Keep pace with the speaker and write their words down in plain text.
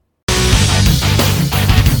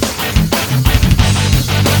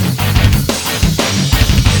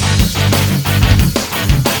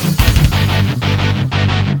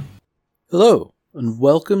Hello, and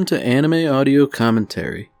welcome to Anime Audio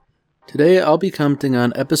Commentary. Today I'll be commenting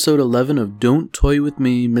on episode 11 of Don't Toy With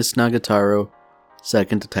Me, Miss Nagatoro,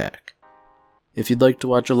 Second Attack. If you'd like to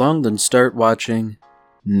watch along, then start watching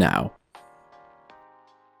now.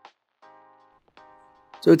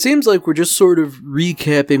 So it seems like we're just sort of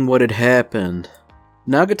recapping what had happened.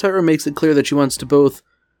 Nagatoro makes it clear that she wants to both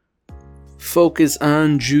focus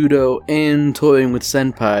on judo and toying with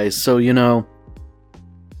senpai, so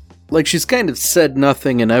like she's kind of said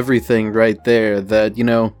nothing and everything right there, that,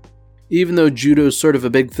 even though judo's sort of a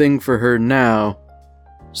big thing for her now,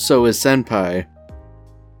 so is senpai.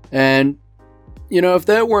 And, if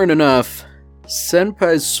that weren't enough,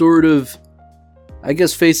 senpai's sort of, I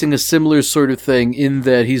guess, facing a similar sort of thing in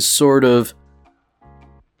that he's sort of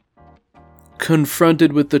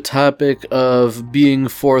confronted with the topic of being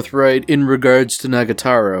forthright in regards to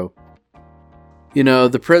Nagatoro.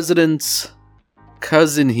 The president's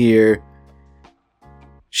cousin here,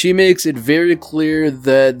 she makes it very clear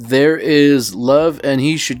that there is love and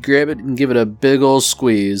he should grab it and give it a big ol'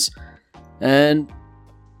 squeeze. And,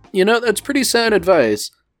 that's pretty sound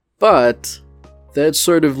advice, but that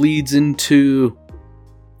sort of leads into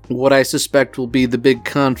what I suspect will be the big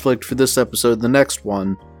conflict for this episode, the next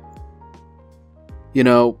one.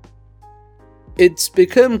 It's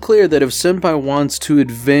become clear that if Senpai wants to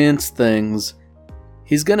advance things,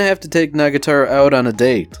 he's gonna have to take Nagatoro out on a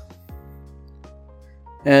date.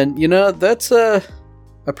 And, that's a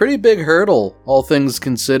pretty big hurdle, all things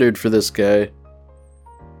considered, for this guy.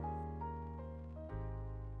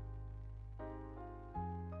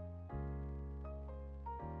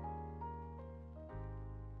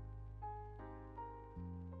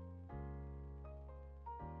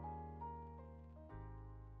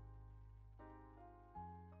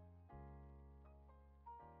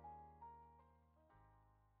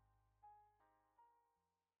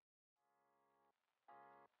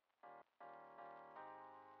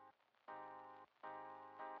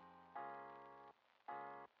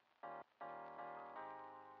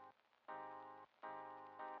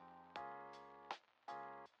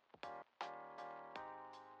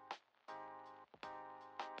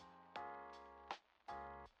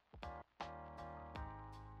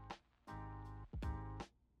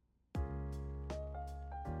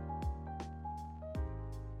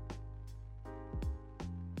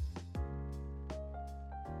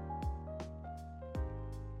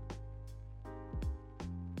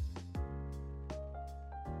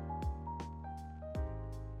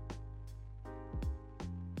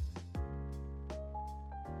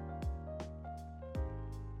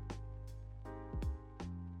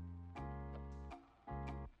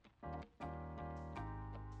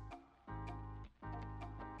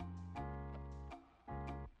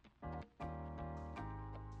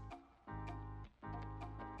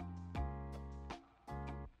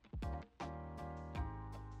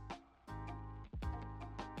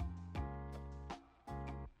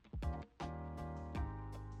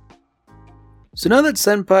 So now that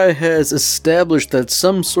Senpai has established that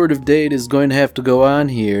some sort of date is going to have to go on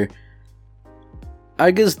here, I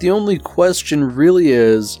guess the only question really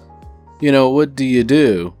is, what do you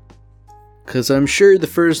do? Because I'm sure the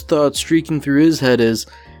first thought streaking through his head is,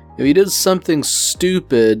 if he does something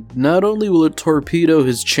stupid, not only will it torpedo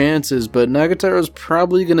his chances, but Nagatoro's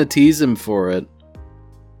probably going to tease him for it.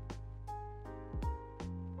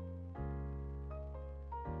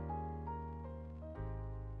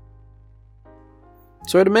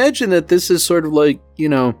 So I'd imagine that this is sort of like,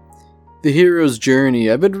 the hero's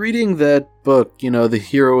journey. I've been reading that book, The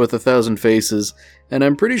Hero with 1,000 Faces, and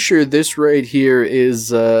I'm pretty sure this right here is,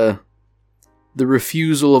 the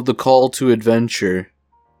refusal of the call to adventure.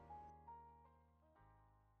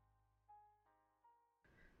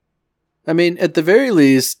 I mean, at the very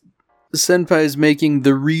least, Senpai's making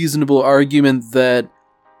the reasonable argument that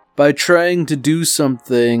by trying to do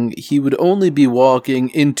something, he would only be walking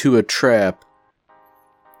into a trap.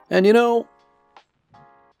 And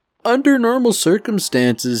under normal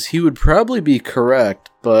circumstances, he would probably be correct,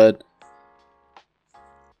 but,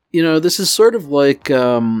 this is sort of like,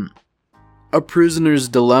 a prisoner's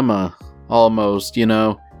dilemma, almost,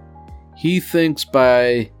 He thinks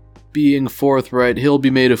by being forthright, he'll be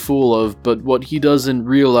made a fool of, but what he doesn't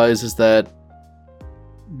realize is that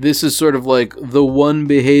this is sort of like the one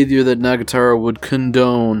behavior that Nagatoro would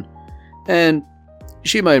condone, and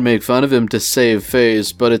she might make fun of him to save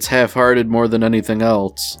face, but it's half-hearted more than anything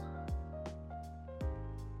else.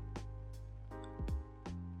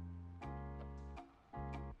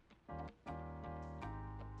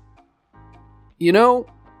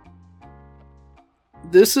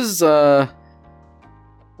 This is a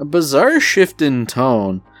bizarre shift in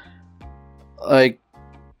tone. Like,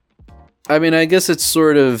 I mean, I guess it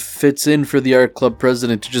sort of fits in for the art club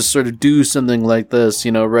president to just sort of do something like this,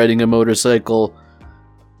 you know, riding a motorcycle,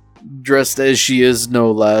 dressed as she is,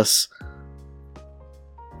 no less.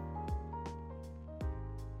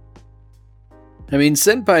 I mean,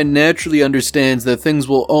 Senpai naturally understands that things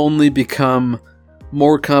will only become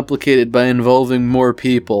more complicated by involving more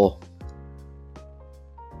people.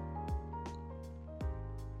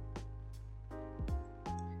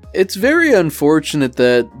 It's very unfortunate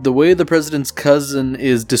that the way the president's cousin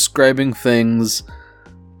is describing things,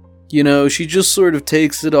 you know, she just sort of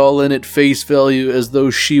takes it all in at face value as though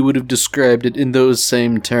she would have described it in those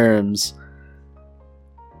same terms.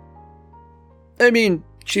 I mean,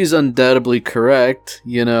 she's undoubtedly correct,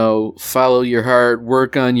 you know, follow your heart,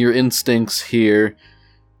 work on your instincts here,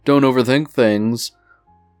 don't overthink things.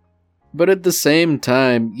 But at the same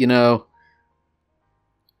time, you know,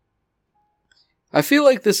 I feel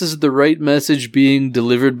like this is the right message being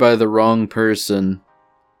delivered by the wrong person.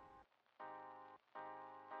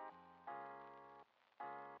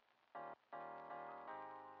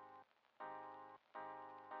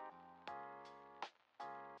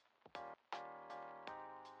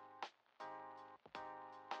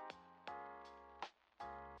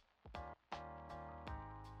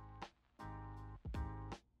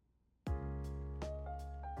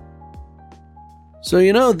 So,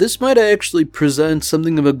 you know, this might actually present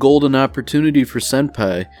something of a golden opportunity for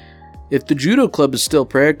Senpai. If the judo club is still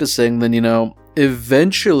practicing, then, you know,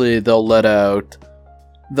 eventually they'll let out,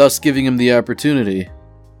 thus giving him the opportunity.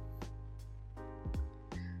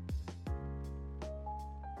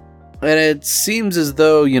 And it seems as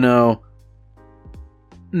though, you know,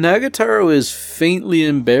 Nagatoro is faintly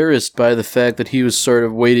embarrassed by the fact that he was sort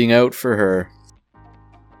of waiting out for her.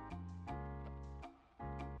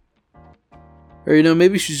 Or, you know,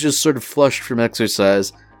 maybe she's just sort of flushed from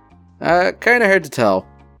exercise. Kinda hard to tell.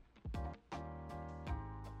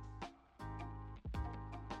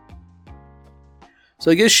 So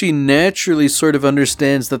I guess she naturally sort of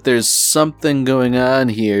understands that there's something going on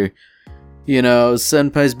here. You know,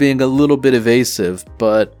 Senpai's being a little bit evasive,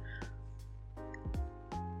 but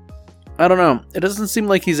I don't know. It doesn't seem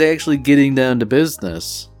like he's actually getting down to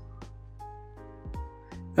business.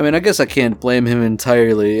 I mean, I guess I can't blame him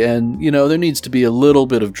entirely, and, you know, there needs to be a little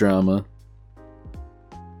bit of drama.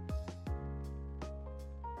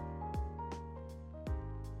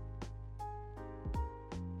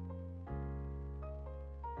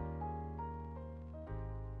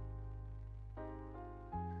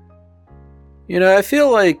 You know, I feel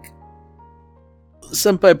like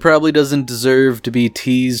Senpai probably doesn't deserve to be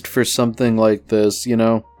teased for something like this, you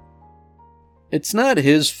know? It's not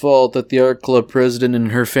his fault that the art club president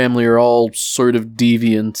and her family are all sort of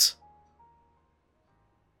deviants.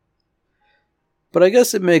 But I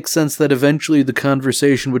guess it makes sense that eventually the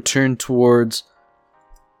conversation would turn towards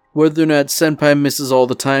whether or not Senpai misses all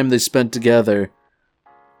the time they spent together.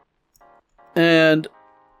 And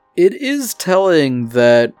it is telling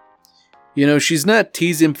that, you know, she's not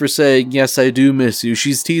teasing him for saying, yes, I do miss you.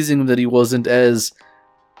 She's teasing him that he wasn't as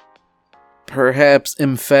perhaps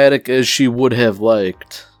emphatic as she would have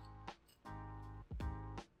liked.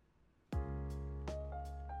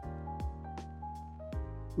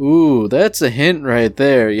 Ooh, that's a hint right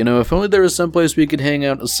there. You know, if only there was someplace we could hang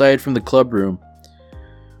out aside from the club room.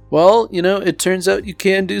 Well, you know, it turns out you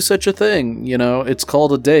can do such a thing. You know, it's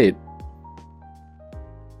called a date.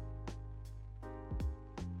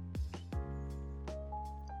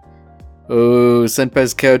 Oh,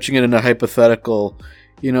 Senpai's couching it in a hypothetical.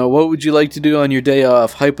 You know, what would you like to do on your day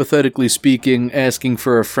off? Hypothetically speaking, asking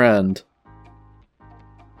for a friend.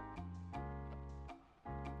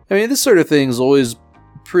 I mean, this sort of thing is always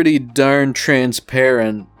pretty darn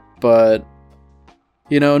transparent, but,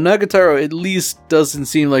 you know, Nagatoro at least doesn't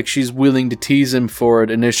seem like she's willing to tease him for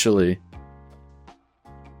it initially.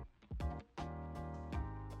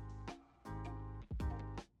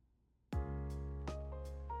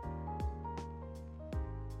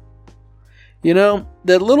 You know,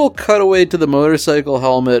 that little cutaway to the motorcycle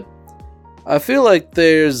helmet, I feel like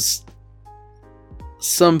there's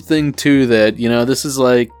something to that. You know, this is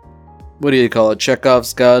like, what do you call it,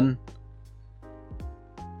 Chekhov's gun?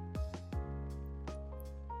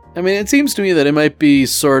 I mean, it seems to me that it might be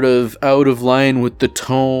sort of out of line with the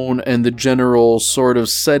tone and the general sort of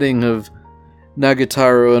setting of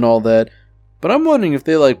Nagatoro and all that. But I'm wondering if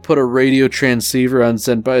they, like, put a radio transceiver on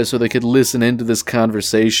Senpai so they could listen into this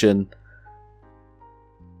conversation.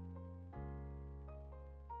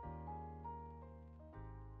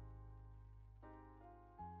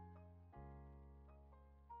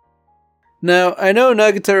 Now, I know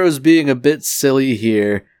Nagatoro is being a bit silly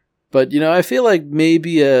here, But, I feel like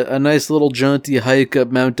maybe a nice little jaunty hike up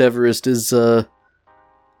Mount Everest is a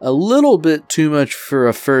little bit too much for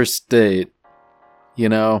a first date,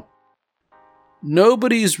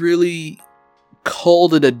 Nobody's really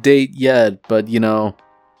called it a date yet, but,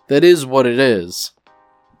 that is what it is.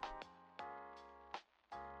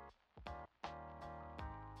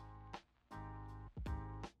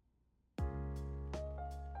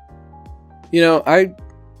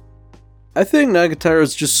 I think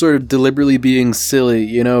Nagataro's just sort of deliberately being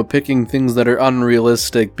silly, picking things that are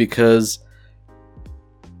unrealistic because...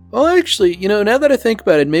 Well, actually, now that I think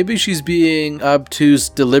about it, maybe she's being obtuse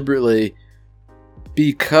deliberately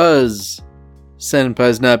because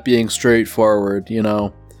Senpai's not being straightforward,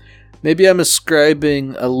 Maybe I'm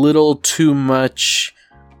ascribing a little too much,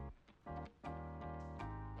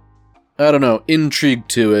 I don't know, intrigue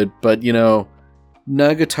to it, but,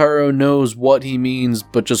 Nagatoro knows what he means,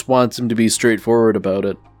 but just wants him to be straightforward about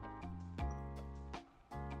it.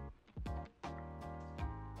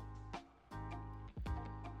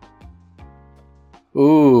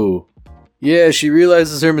 Ooh. Yeah, she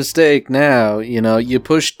realizes her mistake now. You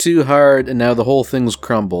pushed too hard and now the whole thing's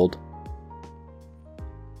crumbled.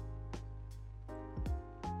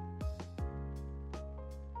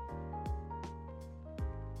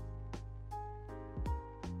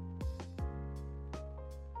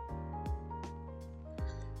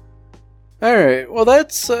 Alright, well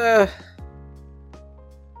that's, I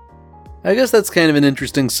guess that's kind of an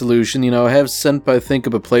interesting solution, have Senpai think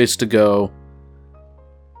of a place to go.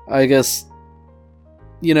 I guess,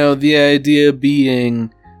 the idea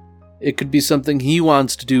being it could be something he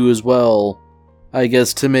wants to do as well, I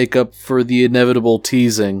guess, to make up for the inevitable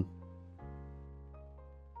teasing.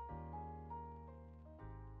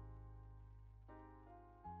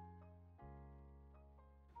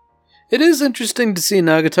 It is interesting to see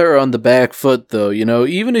Nagatoro on the back foot, though,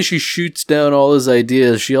 even as she shoots down all his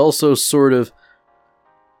ideas, she also sort of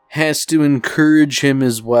has to encourage him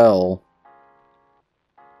as well.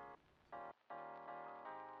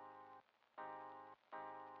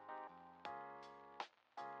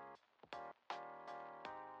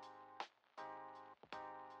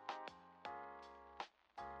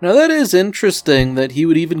 Now that is interesting that he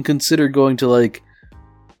would even consider going to,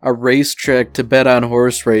 a racetrack to bet on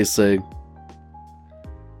horse racing.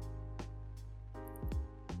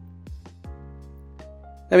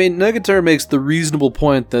 I mean, Nagatoro makes the reasonable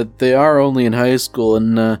point that they are only in high school,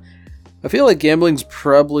 and I feel like gambling's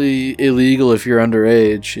probably illegal if you're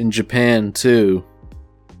underage, in Japan too.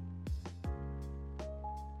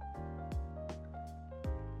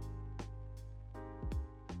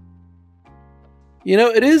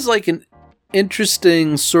 It is an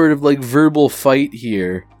interesting sort of verbal fight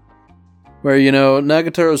here. Where,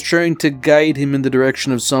 Nagatoro's trying to guide him in the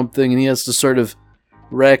direction of something and he has to sort of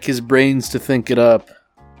rack his brains to think it up.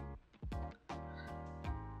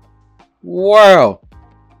 Wow!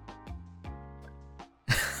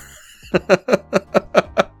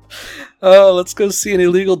 Oh, let's go see an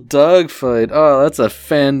illegal dogfight. Oh, that's a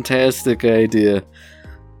fantastic idea.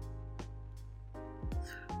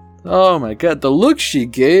 Oh my god, the look she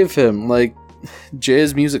gave him,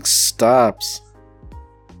 jazz music stops.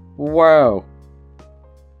 Wow.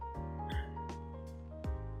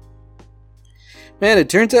 Man, it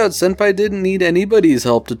turns out Senpai didn't need anybody's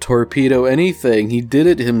help to torpedo anything. He did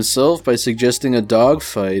it himself by suggesting a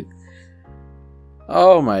dogfight.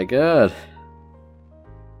 Oh my god.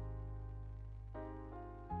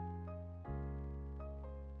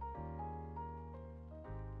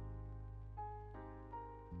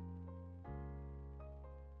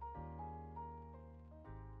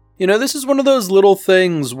 This is one of those little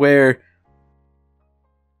things where,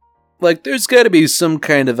 there's gotta be some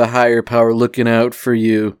kind of a higher power looking out for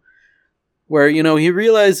you. Where, he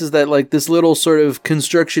realizes that, this little sort of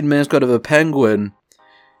construction mascot of a penguin,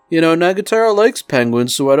 Nagatoro likes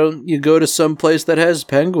penguins, so why don't you go to some place that has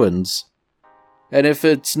penguins? And if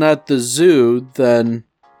it's not the zoo, then,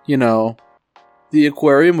 the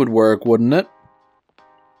aquarium would work, wouldn't it?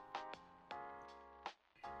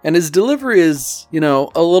 And his delivery is, a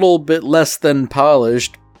little bit less than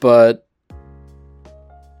polished, but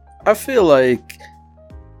I feel like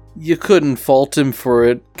you couldn't fault him for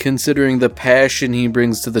it, considering the passion he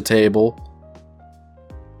brings to the table.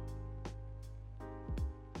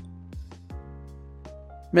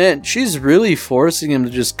 Man, she's really forcing him to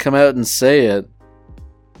just come out and say it.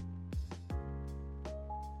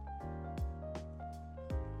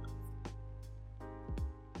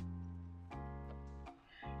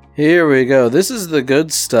 Here we go. This is the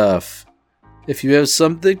good stuff. If you have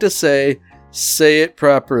something to say it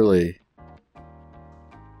properly.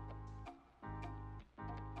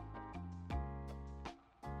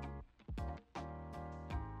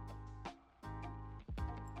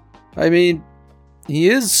 I mean, he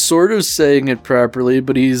is sort of saying it properly,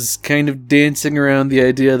 but he's kind of dancing around the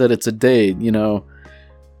idea that it's a date, you know.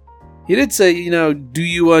 He did say, you know, do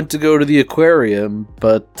you want to go to the aquarium?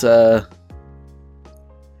 But, I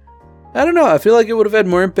don't know, I feel like it would have had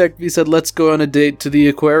more impact if he said, let's go on a date to the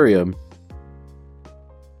aquarium.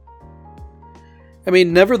 I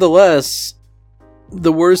mean, nevertheless,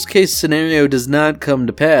 the worst case scenario does not come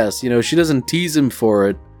to pass. You know, she doesn't tease him for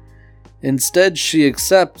it. Instead, she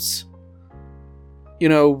accepts, you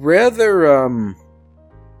know, rather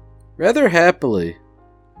happily.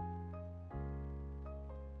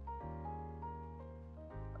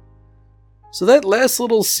 So that last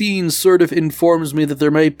little scene sort of informs me that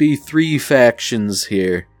there might be 3 factions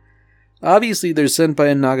here. Obviously, there's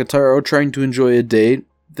Senpai and Nagatoro trying to enjoy a date.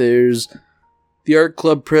 There's the art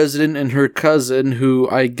club president and her cousin, who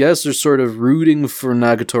I guess are sort of rooting for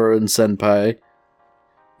Nagatoro and Senpai.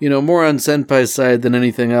 You know, more on Senpai's side than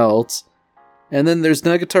anything else. And then there's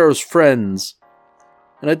Nagatoro's friends.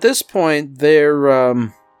 And at this point, they're,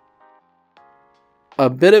 a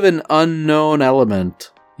bit of an unknown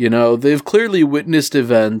element. You know, they've clearly witnessed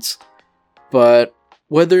events, but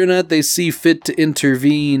whether or not they see fit to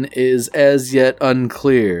intervene is as yet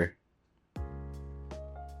unclear.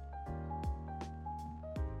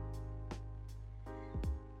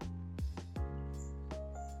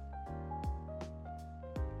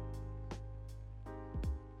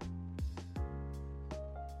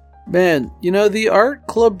 Man, you know, the art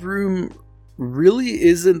club room really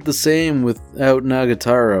isn't the same without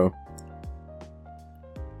Nagatoro.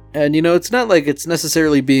 And, you know, it's not like it's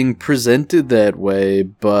necessarily being presented that way,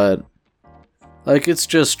 but, like, it's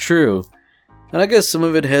just true. And I guess some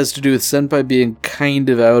of it has to do with Senpai being kind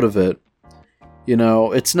of out of it. You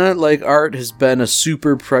know, it's not like art has been a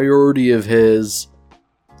super priority of his,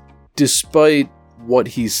 despite what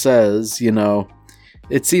he says, you know.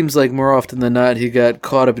 It seems like more often than not he got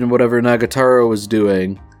caught up in whatever Nagatoro was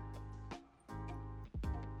doing.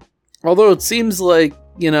 Although it seems like,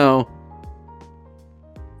 you know,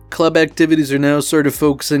 club activities are now sort of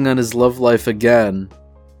focusing on his love life again.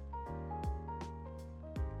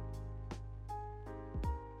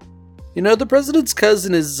 You know, the president's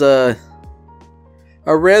cousin is, a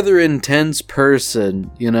rather intense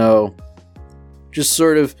person, you know. Just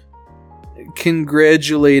sort of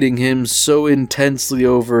congratulating him so intensely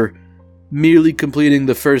over merely completing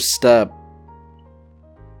the first step.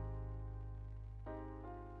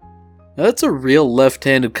 Now, that's a real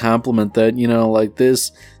left-handed compliment that, you know, like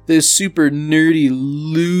this super nerdy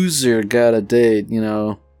loser got a date, you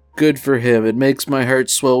know. Good for him. It makes my heart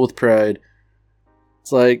swell with pride.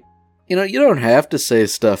 It's like, you know, you don't have to say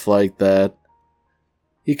stuff like that.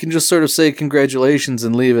 You can just sort of say congratulations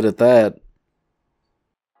and leave it at that.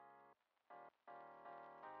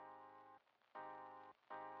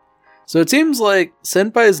 So it seems like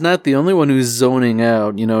Senpai is not the only one who's zoning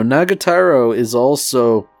out. You know, Nagatoro is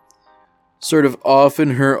also sort of off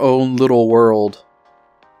in her own little world.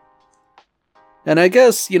 And I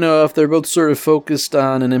guess, you know, if they're both sort of focused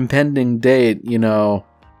on an impending date, you know,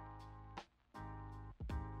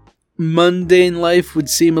 mundane life would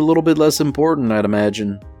seem a little bit less important, I'd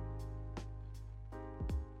imagine.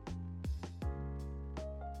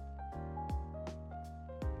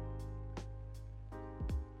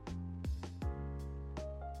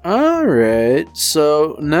 Alright,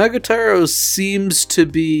 so Nagatoro seems to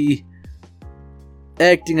be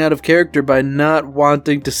acting out of character by not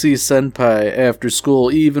wanting to see Senpai after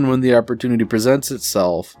school, even when the opportunity presents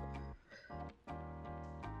itself.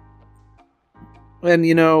 And,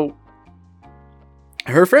 you know,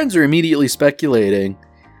 her friends are immediately speculating.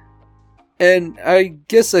 And I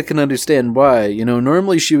guess I can understand why. You know,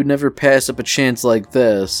 normally she would never pass up a chance like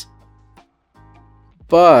this.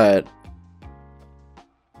 But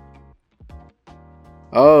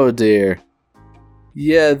oh dear.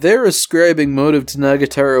 Yeah, they're ascribing motive to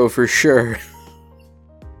Nagatoro for sure.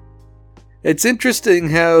 It's interesting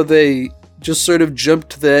how they just sort of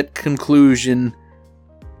jumped to that conclusion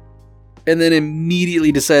and then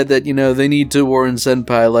immediately decide that, you know, they need to warn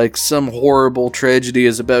Senpai like some horrible tragedy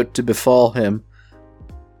is about to befall him.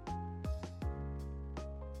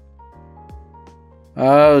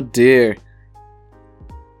 Oh dear.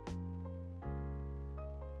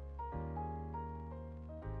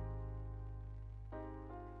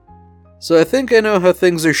 So I think I know how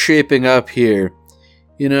things are shaping up here.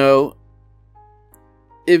 You know,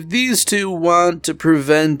 if these two want to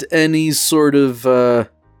prevent any sort of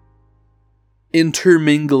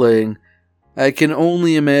intermingling, I can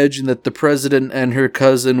only imagine that the president and her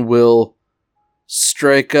cousin will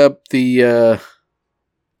strike up the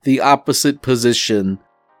opposite position,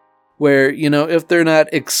 where, if they're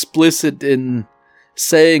not explicit in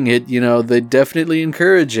saying it, they definitely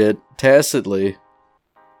encourage it tacitly.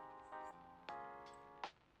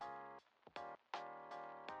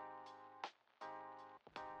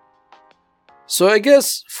 So I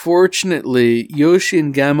guess, fortunately, Yoshi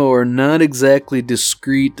and Gamo are not exactly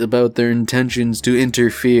discreet about their intentions to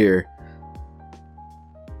interfere.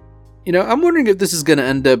 I'm wondering if this is going to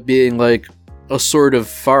end up being like a sort of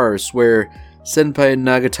farce where Senpai and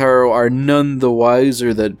Nagatoro are none the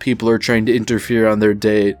wiser that people are trying to interfere on their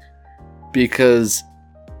date, because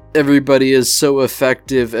everybody is so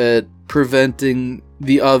effective at preventing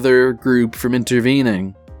the other group from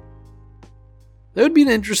intervening. That would be an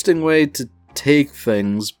interesting way to take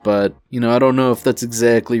things, but, I don't know if that's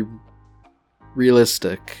exactly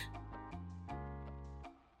realistic.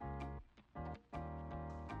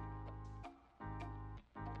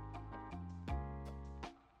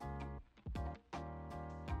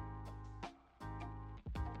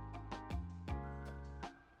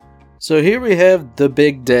 So here we have the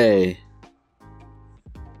big day.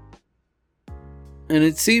 And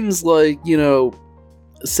it seems like,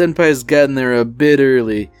 Senpai's gotten there a bit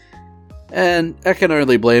early. And I can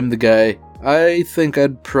hardly blame the guy. I think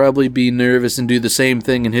I'd probably be nervous and do the same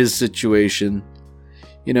thing in his situation.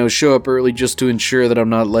 Show up early just to ensure that I'm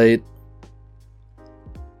not late.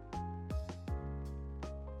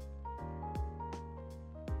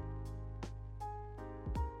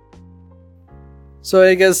 So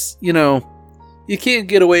I guess, you can't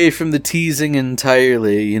get away from the teasing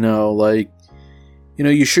entirely, you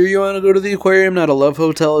sure you want to go to the aquarium, not a love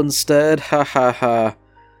hotel instead? Ha ha ha.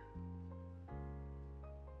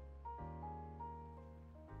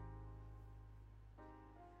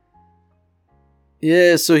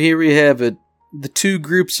 Yeah, so here we have it. The two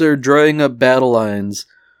groups are drawing up battle lines.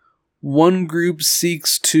 One group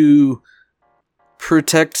seeks to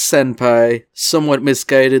protect Senpai, somewhat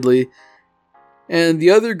misguidedly, and the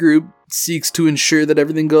other group seeks to ensure that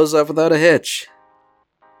everything goes off without a hitch.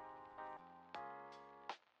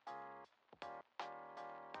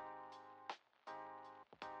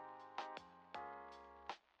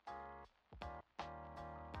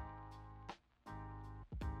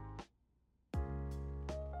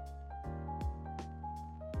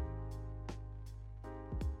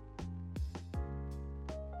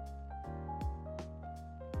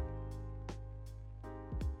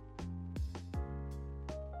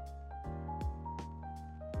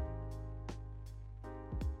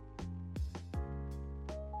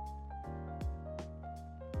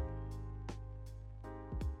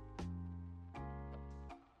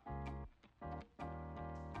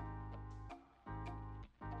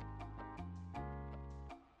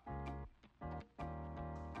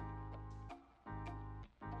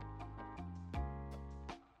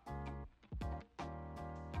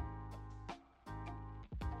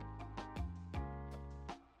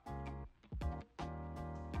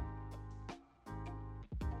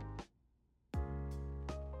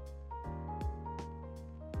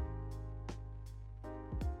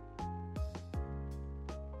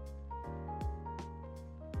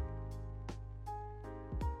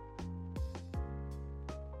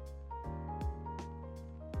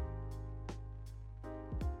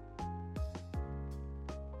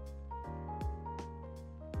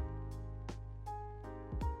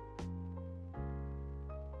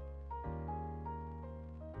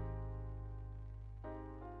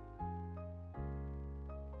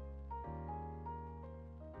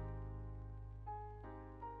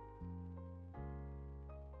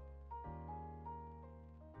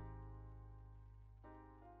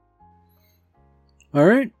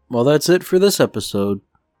 Alright, well that's it for this episode.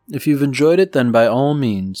 If you've enjoyed it, then by all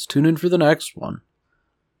means, tune in for the next one.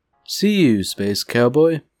 See you, Space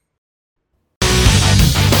Cowboy.